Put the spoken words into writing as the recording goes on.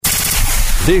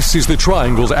This is the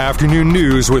Triangle's Afternoon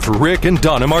News with Rick and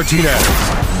Donna Martinez.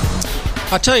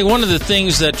 I'll tell you, one of the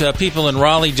things that people in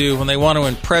Raleigh do when they want to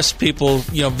impress people,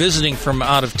 visiting from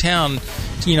out of town,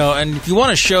 and if you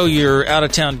want to show your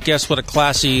out-of-town guests what a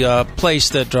classy place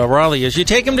that Raleigh is, you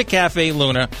take them to Cafe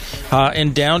Luna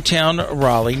in downtown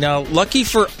Raleigh. Now, lucky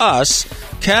for us,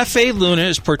 Cafe Luna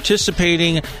is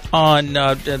participating on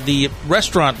the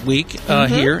restaurant week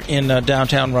here in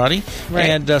downtown Raleigh. Right.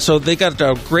 And so they got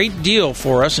a great deal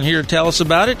for us. And here to tell us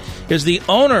about it is the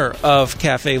owner of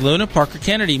Cafe Luna, Parker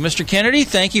Kennedy. Mr. Kennedy,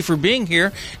 thank you for being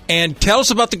here. And tell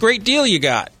us about the great deal you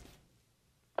got.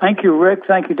 Thank you, Rick.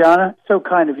 Thank you, Donna. So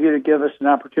kind of you to give us an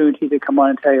opportunity to come on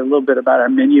and tell you a little bit about our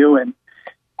menu. And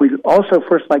we'd also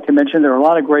first like to mention there are a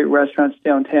lot of great restaurants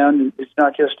downtown. It's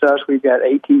not just us. We've got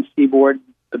 18 Seaboard,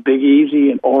 the Big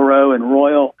Easy, and Oro, and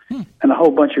Royal, and a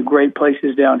whole bunch of great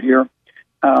places down here.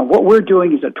 What we're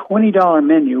doing is a $20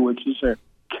 menu, which is a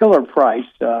killer price.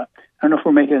 I don't know if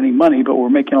we're making any money, but we're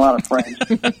making a lot of friends.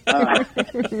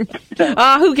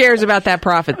 Who cares about that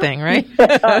profit thing, right?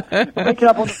 We're making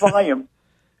up on the volume.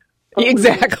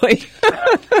 Exactly.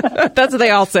 That's what they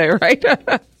all say, right?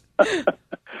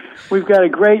 We've got a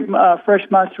great fresh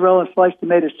mozzarella and sliced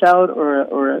tomato salad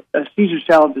or a Caesar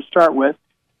salad to start with.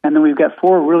 And then we've got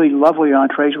 4 really lovely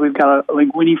entrees. We've got a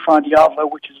linguine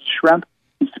fondiavolo, which is shrimp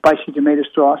and spicy tomato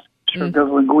sauce served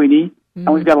over linguine.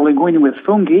 And we've got a linguine with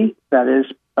fungi, that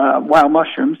is wild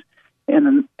mushrooms,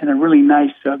 and a really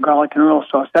nice garlic and oil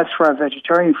sauce. That's for our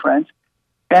vegetarian friends.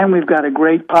 And we've got a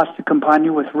great pasta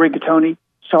compagno with rigatoni,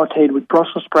 sautéed with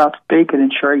Brussels sprouts, bacon, and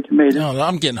cherry tomatoes. Oh,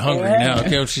 I'm getting hungry now.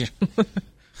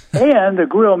 And a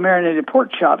grilled marinated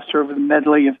pork chop served with a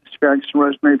medley of asparagus and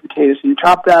rosemary potatoes. And you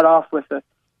top that off with a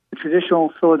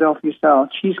traditional Philadelphia-style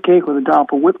cheesecake with a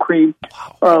dollop of whipped cream,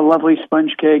 or a lovely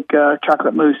sponge cake,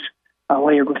 chocolate mousse,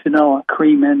 layered with vanilla,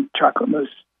 cream, and chocolate mousse.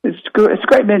 It's good. It's a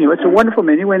great menu. It's a wonderful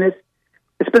menu, and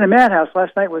it's been a madhouse.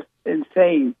 Last night was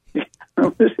insane. It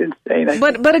was insane.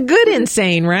 But a good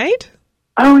insane, right?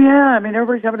 Oh, yeah. I mean,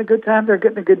 everybody's having a good time. They're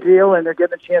getting a good deal, and they're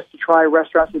getting a chance to try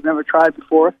restaurants they've never tried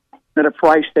before at a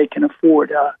price they can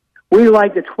afford. We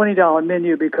like the $20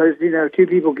 menu because, 2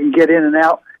 people can get in and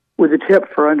out with a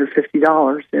tip for under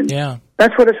 $50. And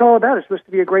that's what it's all about. It's supposed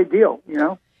to be a great deal,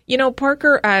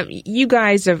 Parker, you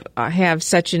guys have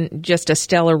such just a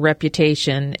stellar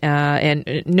reputation,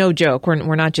 and no joke.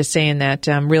 We're not just saying that.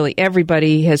 Really,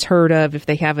 everybody has heard of, if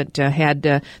they haven't had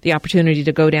the opportunity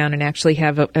to go down and actually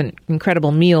have an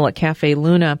incredible meal at Cafe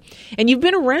Luna. And you've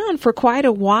been around for quite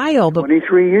a while. But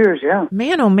 23 years, yeah.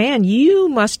 Man, oh man, you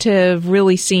must have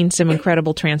really seen some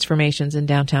incredible transformations in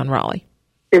downtown Raleigh.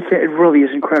 It really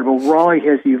is incredible. Raleigh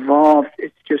has evolved.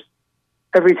 It's just,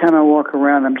 every time I walk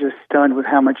around, I'm just stunned with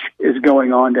how much is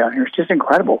going on down here. It's just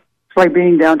incredible. It's like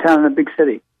being downtown in a big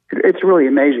city. It's really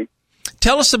amazing.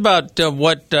 Tell us about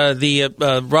what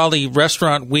the Raleigh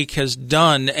Restaurant Week has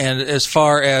done, and as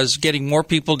far as getting more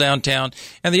people downtown.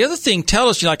 And the other thing, tell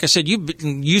us, like I said,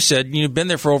 you said you've been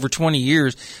there for over 20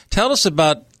 years. Tell us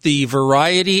about the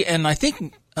variety, and I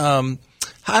think I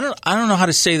don't know how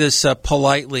to say this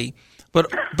politely. But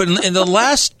in the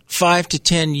last 5 to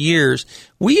 10 years,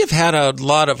 we have had a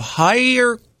lot of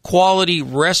higher quality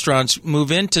restaurants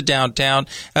move into downtown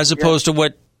as opposed to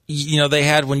what they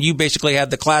had when you basically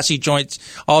had the classy joints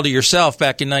all to yourself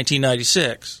back in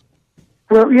 1996.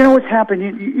 Well, what's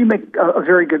happened? You make a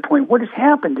very good point. What has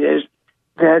happened is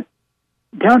that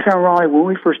downtown Raleigh, when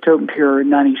we first opened here in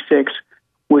 '96,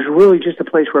 was really just a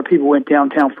place where people went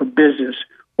downtown for business.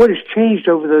 What has changed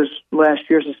over those last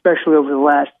years, especially over the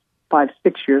last 5-6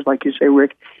 years, like you say,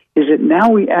 Rick, is that now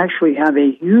we actually have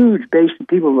a huge base of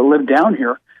people that live down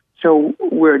here. So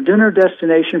we're a dinner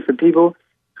destination for people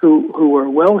who are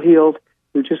well-heeled,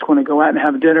 who just want to go out and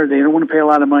have dinner. They don't want to pay a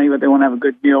lot of money, but they want to have a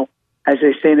good meal. As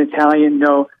they say in Italian,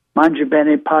 no, mangia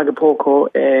bene, paga poco,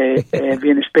 e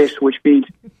viene spesso, which means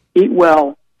eat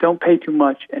well, don't pay too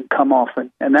much, and come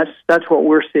often. And that's what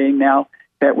we're seeing now,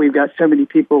 that we've got so many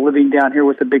people living down here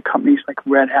with the big companies like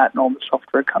Red Hat and all the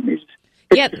software companies.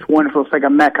 It's just wonderful. It's like a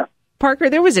mecca. Parker,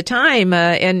 there was a time,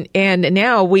 and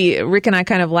now Rick and I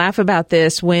kind of laugh about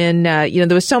this when, there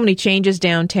was so many changes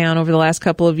downtown over the last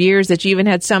couple of years that you even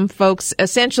had some folks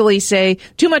essentially say,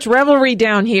 too much revelry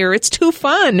down here. It's too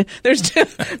fun.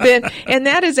 And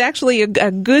that is actually a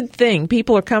good thing.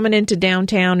 People are coming into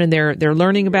downtown and they're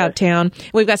learning about town.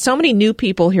 We've got so many new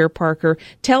people here, Parker.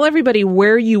 Tell everybody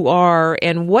where you are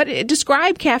and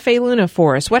describe Cafe Luna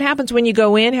for us. What happens when you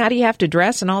go in? How do you have to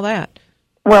dress and all that?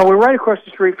 Well, we're right across the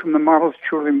street from the Marvelous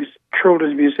Children's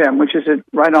Museum, which is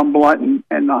right on Blunt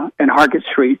and Hargett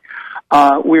Street.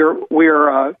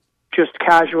 We're just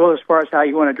casual as far as how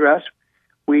you want to dress.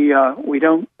 We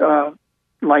don't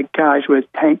like guys with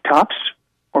tank tops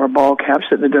or ball caps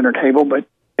at the dinner table, but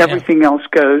everything else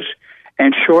goes.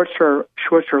 And shorts are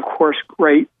of course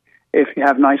great if you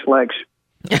have nice legs.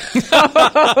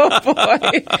 Oh,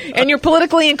 boy. And you're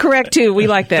politically incorrect, too. We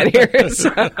like that here.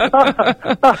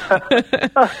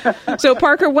 So,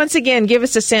 Parker, once again, give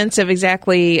us a sense of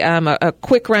exactly a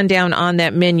quick rundown on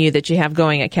that menu that you have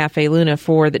going at Cafe Luna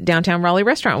for the Downtown Raleigh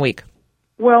Restaurant Week.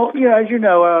 Well, as you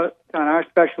know, on our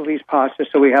specialty is pasta.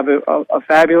 So we have a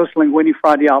fabulous linguine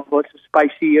fra diavolo. It's a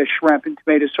spicy shrimp and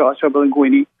tomato sauce over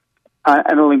linguine,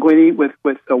 and a linguine with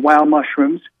wild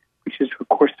mushrooms, which is, of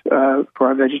course, for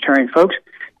our vegetarian folks,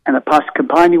 and a pasta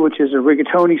campagna, which is a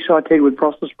rigatoni sautéed with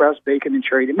Brussels sprouts, bacon, and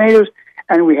cherry tomatoes.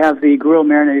 And we have the grilled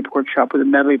marinated pork chop with a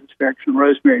medley of asparagus and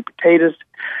rosemary potatoes.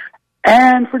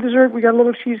 And for dessert, we got a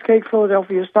little cheesecake,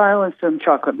 Philadelphia style, and some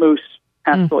chocolate mousse.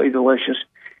 Absolutely delicious.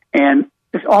 And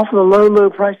it's all for the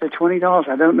low price of $20.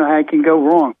 I don't know how it can go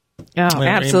wrong. Oh,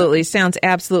 absolutely. Sounds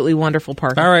absolutely wonderful,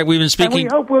 Parker. All right, we've been speaking.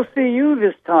 And we hope we'll see you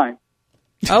this time.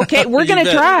 Okay, we're going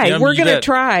to try. We're going to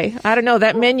try. I don't know,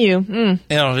 that menu.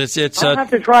 It's. I'll have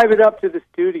to drive it up to the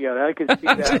studio. I can see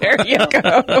that. There you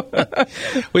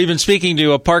go. We've been speaking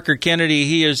to Parker Kennedy.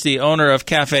 He is the owner of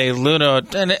Cafe Luna,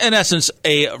 in essence,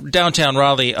 a downtown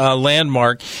Raleigh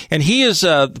landmark. And he is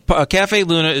Cafe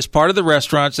Luna is part of the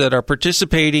restaurants that are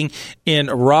participating in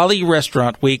Raleigh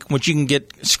Restaurant Week, which you can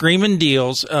get screaming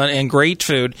deals and great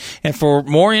food. And for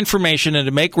more information and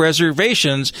to make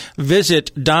reservations,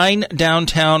 visit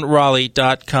DineDowntownRaleigh.com.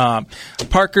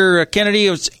 Parker Kennedy,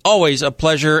 it's always a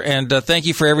pleasure, and thank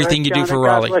you for everything you do for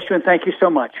Raleigh. God bless you, and thank you so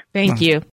much. Thank you.